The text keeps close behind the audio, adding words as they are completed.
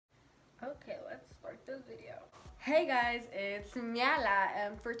Hey guys, it's Alaa,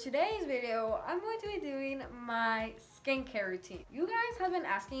 and for today's video, I'm going to be doing my skincare routine. You guys have been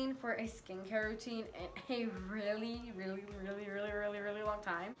asking for a skincare routine in a really long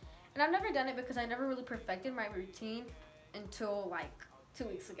time. And I've never done it because I never really perfected my routine until like 2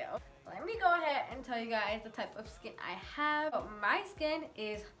 weeks ago. Let me go ahead and tell you guys the type of skin I have. My skin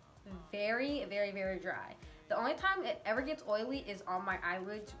is very dry. The only time it ever gets oily is on my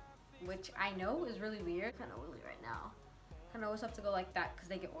eyelids, which I know is really weird. Kind of oily right now. I always have to go like that because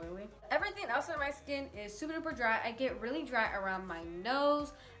they get oily. Everything else on my skin is super duper dry. I get really dry around my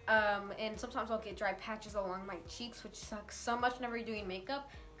nose, and sometimes I'll get dry patches along my cheeks, which sucks so much whenever you're doing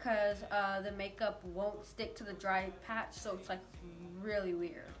makeup because the makeup won't stick to the dry patch, so it's like really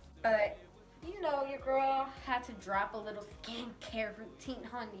weird. But you know, your girl had to drop a little skincare routine,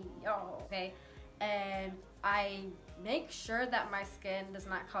 honey, y'all, okay? And I make sure that my skin does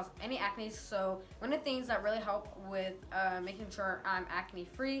not cause any acne. So one of the things that really help with making sure I'm acne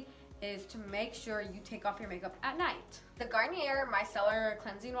free is to make sure you take off your makeup at night. The Garnier Micellar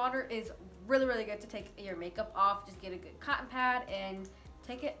Cleansing Water is really good to take your makeup off. Just get a good cotton pad and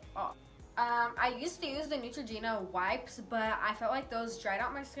take it off. I used to use the Neutrogena wipes, but I felt like those dried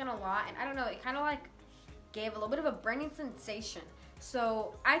out my skin a lot, and I don't know, it kind of like gave a little bit of a burning sensation.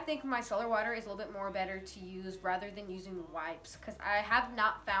 So I think micellar water is a little bit more better to use rather than using wipes, because I have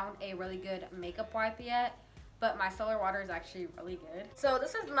not found a really good makeup wipe yet, but micellar water is actually really good. So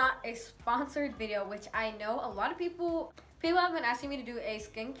this is not a sponsored video, which I know a lot of people have been asking me to do a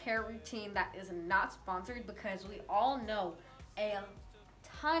skincare routine that is not sponsored, because we all know a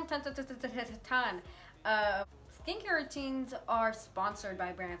ton of skincare routines are sponsored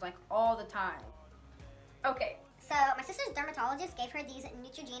by brands like all the time. Okay. So my sister's dermatologist gave her these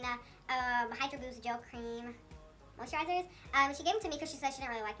Neutrogena Hydro Boost Gel Cream moisturizers. She gave them to me because she said she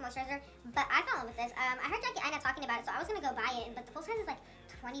didn't really like the moisturizer, but I fell in love with this. I heard Jackie Aina talking about it, so I was gonna go buy it, but the full size is like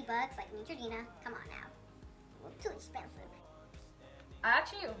 20 bucks, like Neutrogena. Come on now, well, too expensive. I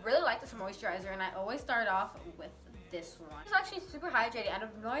actually really like this moisturizer, and I always start off with this one. It's actually super hydrating. I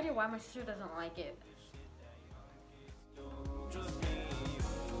have no idea why my sister doesn't like it.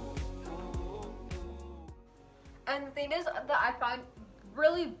 And the thing is that I find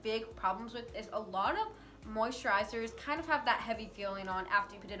really big problems with is a lot of moisturizers kind of have that heavy feeling on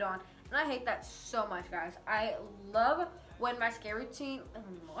after you put it on, and I hate that so much, guys. I love when my skin routine,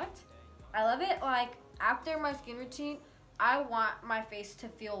 I love it like after my skin routine, I want my face to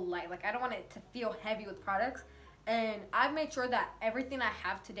feel light. Like I don't want it to feel heavy with products, and I've made sure that everything I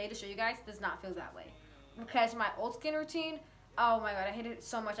have today to show you guys does not feel that way. Because my old skin routine, oh my god, I hated it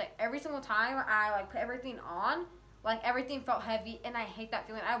so much. Like every single time I like put everything on, like everything felt heavy, and I hate that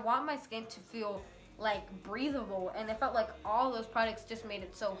feeling. I want my skin to feel like breathable, and it felt like all those products just made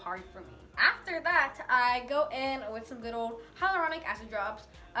it so hard for me. After that, I go in with some good old hyaluronic acid drops.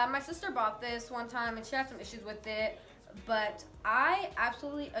 My sister bought this one time and she had some issues with it, but I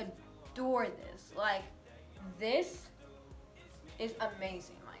absolutely adore this. Like, this is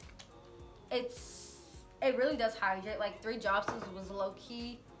amazing. Like, it really does hydrate. Like 3 drops was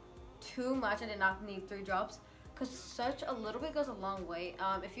low-key too much. I did not need 3 drops because such a little bit goes a long way.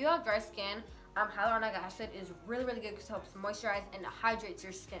 If you have dry skin, hyaluronic acid is really good because it helps moisturize and hydrates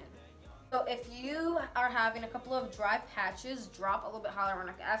your skin. So if you are having a couple of dry patches, drop a little bit of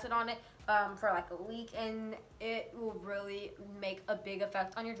hyaluronic acid on it for like a week, and it will really make a big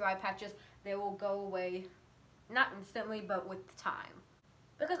effect on your dry patches. They will go away, not instantly, but with time.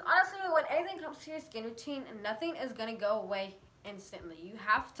 Because honestly, when anything comes to your skin routine, nothing is going to go away instantly. You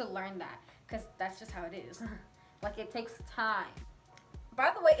have to learn that, because that's just how it is. Like, it takes time.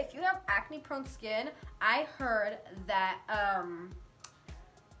 By the way, if you have acne prone skin, I heard that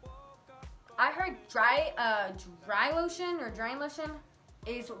dry lotion or drying lotion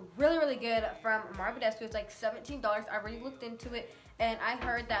is really good from Marbodesco. It's like $17. I already looked into it, and I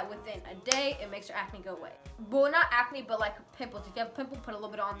heard that within a day it makes your acne go away. Well, not acne, but like pimples. If you have a pimple, put a little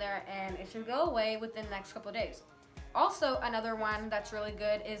bit on there and it should go away within the next couple of days. Also, another one that's really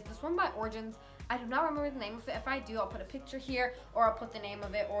good is this one by Origins. I do not remember the name of it. If I do, I'll put a picture here, or I'll put the name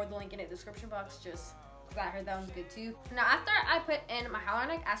of it or the link in the description box, just because I heard that one's good too. Now, after I put in my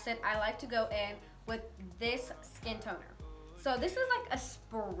hyaluronic acid, I like to go in with this skin toner. So this is like a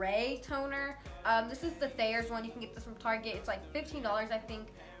spray toner. This is the Thayer's one. You can get this from Target. It's like $15, I think.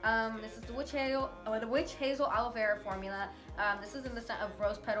 This is the Witch Hazel Aloe Vera formula. This is in the scent of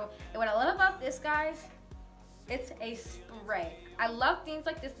Rose Petal. And what I love about this, guys, it's a spray. I love things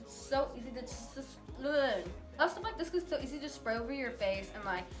like this. It's so easy to just I love stuff like this because it's so easy to spray over your face, and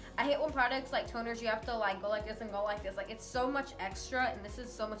like I hate when products like toners you have to like go like this and go like this. Like it's so much extra, and this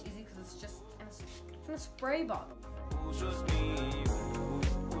is so much easy because it's just it's in a spray bottle.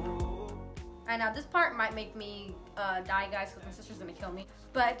 And now this part might make me die, guys, because my sister's gonna kill me.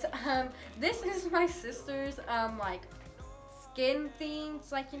 But this is my sister's like skin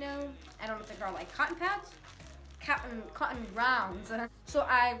themes, like, you know, I don't know what they're called, like cotton pads, cotton rounds. So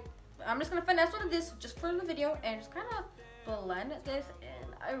I'm just gonna finesse one of this just for the video and just kind of blend this.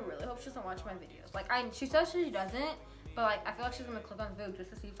 And I really hope she doesn't watch my videos. Like she says she doesn't, but like I feel like she's gonna click on the video just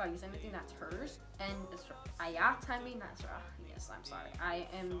to see if I use anything that's hers. And it's Ayatami Nasra. Yes, I'm sorry. I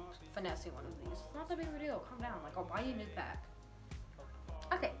am finessing one of these. It's not that big of a deal. Calm down. Like I'll buy you a new pack.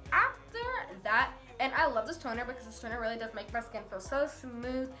 Okay, after that, and I love this toner because this toner really does make my skin feel so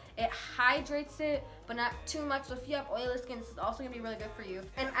smooth. It hydrates it, but not too much. So if you have oily skin, this is also gonna be really good for you.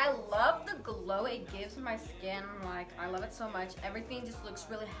 And I love the glow it gives my skin. Like I love it so much. Everything just looks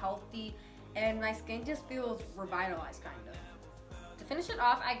really healthy, and my skin just feels revitalized, kind of. To finish it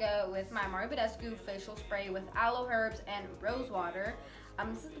off, I go with my Mario Badescu facial spray with aloe herbs and rose water.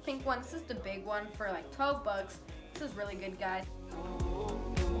 This is the pink one. This is the big one for like 12 bucks. This is really good, guys.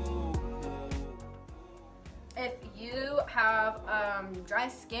 If you have dry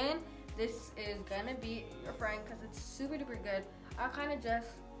skin, this is gonna be your friend because it's super duper good. I kind of just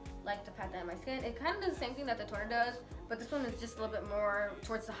like to pat that on my skin. It kind of does the same thing that the toner does, but this one is just a little bit more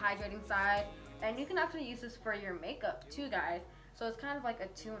towards the hydrating side. And you can actually use this for your makeup too, guys. So it's kind of like a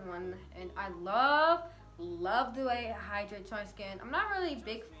 2-in-1, and I love the way it hydrates my skin. I'm not really a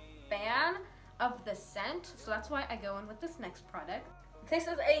big fan of the scent, so that's why I go in with this next product. This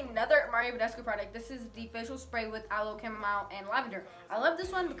is another Mario Badescu product. This is the facial spray with aloe, chamomile, and lavender. I love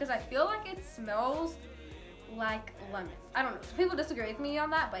this one because I feel like it smells like lemons. I don't know. Some people disagree with me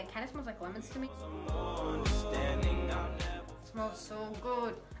on that, but it kind of smells like lemons to me. It smells so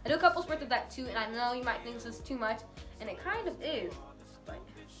good. I do a couple squirts of that too, and I know you might think this is too much, and it kind of is, but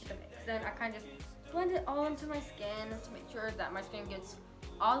it's okay. Then I kind of just blend it all into my skin to make sure that my skin gets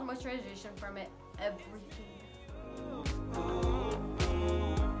all the moisturization from it, everything.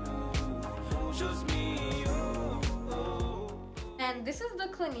 And this is the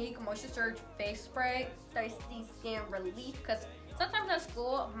Clinique Moisture Surge Face Spray Thirsty Skin Relief, because sometimes at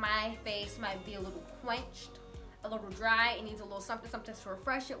school my face might be a little quenched, a little dry. It needs a little something to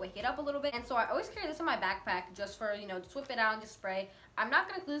refresh it, wake it up a little bit. And so I always carry this in my backpack just for, you know, just whip it out and just spray. I'm not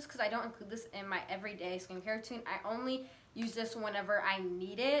going to include this because I don't include this in my everyday skincare routine. I only use this whenever I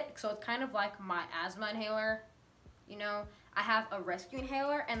need it. So it's kind of like my asthma inhaler. You know, I have a rescue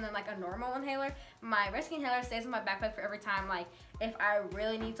inhaler and then like a normal inhaler. My rescue inhaler stays in my backpack for every time. Like if I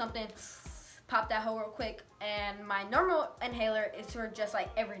really need something, pop that hole real quick. And my normal inhaler is for just like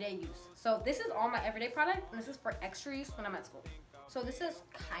everyday use. So this is all my everyday product, and this is for extra use when I'm at school. So this is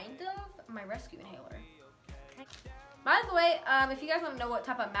kind of my rescue inhaler. Okay. By the way, if you guys want to know what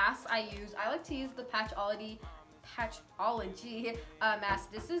type of mask I use, I like to use the Patchology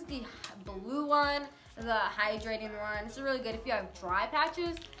mask. This is the blue one, the hydrating one. This is really good if you have dry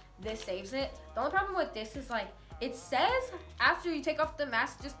patches. This saves it. The only problem with this is like it says after you take off the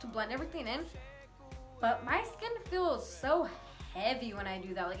mask just to blend everything in, but my skin feels so heavy when I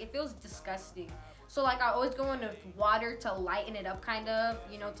do that. Like it feels disgusting. So like I always go in with water to lighten it up, kind of,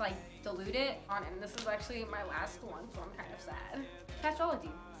 you know, to like dilute it on. And this is actually my last one, so I'm kind of sad.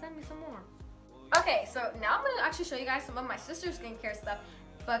 Patchology, send me some more. Okay, so now I'm gonna actually show you guys some of my sister's skincare stuff,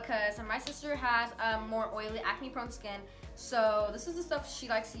 because my sister has more oily, acne-prone skin. So this is the stuff she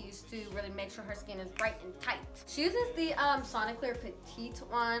likes to use to really make sure her skin is bright and tight. She uses the Sonicare Petite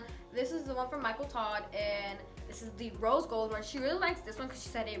one. This is the one from Michael Todd, and this is the rose gold one. She really likes this one because she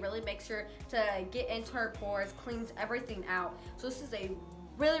said it really makes sure to get into her pores, cleans everything out. So this is a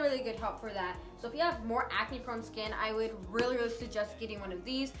really good help for that. So if you have more acne prone skin, I would really suggest getting one of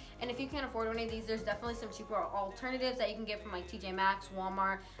these. And if you can't afford one of these, there's definitely some cheaper alternatives that you can get from like TJ Maxx,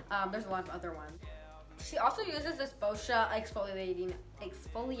 Walmart. There's a lot of other ones. She also uses this Boscia exfoliating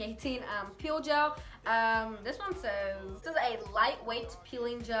peel gel. This one says this is a lightweight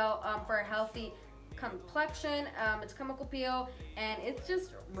peeling gel for a healthy complexion. It's chemical peel, and it's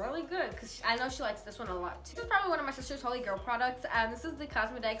just really good because I know she likes this one a lot too. This is probably one of my sister's holy girl products. This is the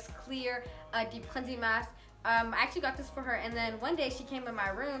Cosmetics Clear Deep Cleansing Mask. I actually got this for her, and then one day she came in my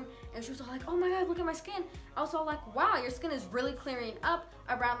room and she was all like, oh my god, look at my skin. I was all like, wow, your skin is really clearing up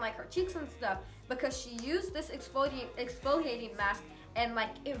around like her cheeks and stuff, because she used this exfoliating mask, and like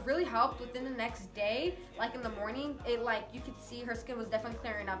it really helped within the next day. Like in the morning, it like you could see her skin was definitely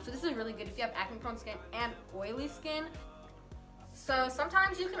clearing up. So this is really good if you have acne prone skin and oily skin. So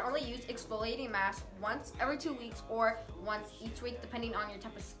sometimes you can only use exfoliating mask once every 2 weeks or once each week depending on your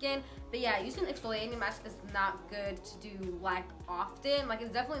type of skin. But yeah, using exfoliating mask is not good to do like often. Like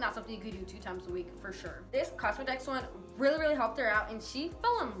it's definitely not something you could do 2 times a week for sure. This Cosmodex one really helped her out and she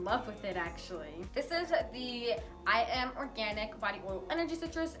fell in love with it actually. This is the I Am Organic Body Oil Energy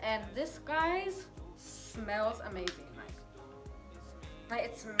Citrus and this, guys, smells amazing. Like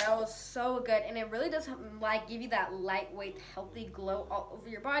it smells so good and it really does like give you that lightweight healthy glow all over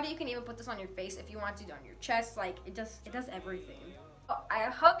your body. You can even put this on your face if you want to, on your chest. Like it does everything. I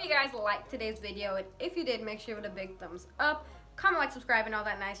hope you guys liked today's video, and if you did, make sure to give it a big thumbs up, comment, like, subscribe, and all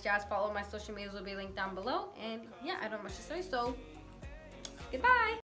that nice jazz. Follow my social medias will be linked down below, and yeah, I don't have much to say, so goodbye.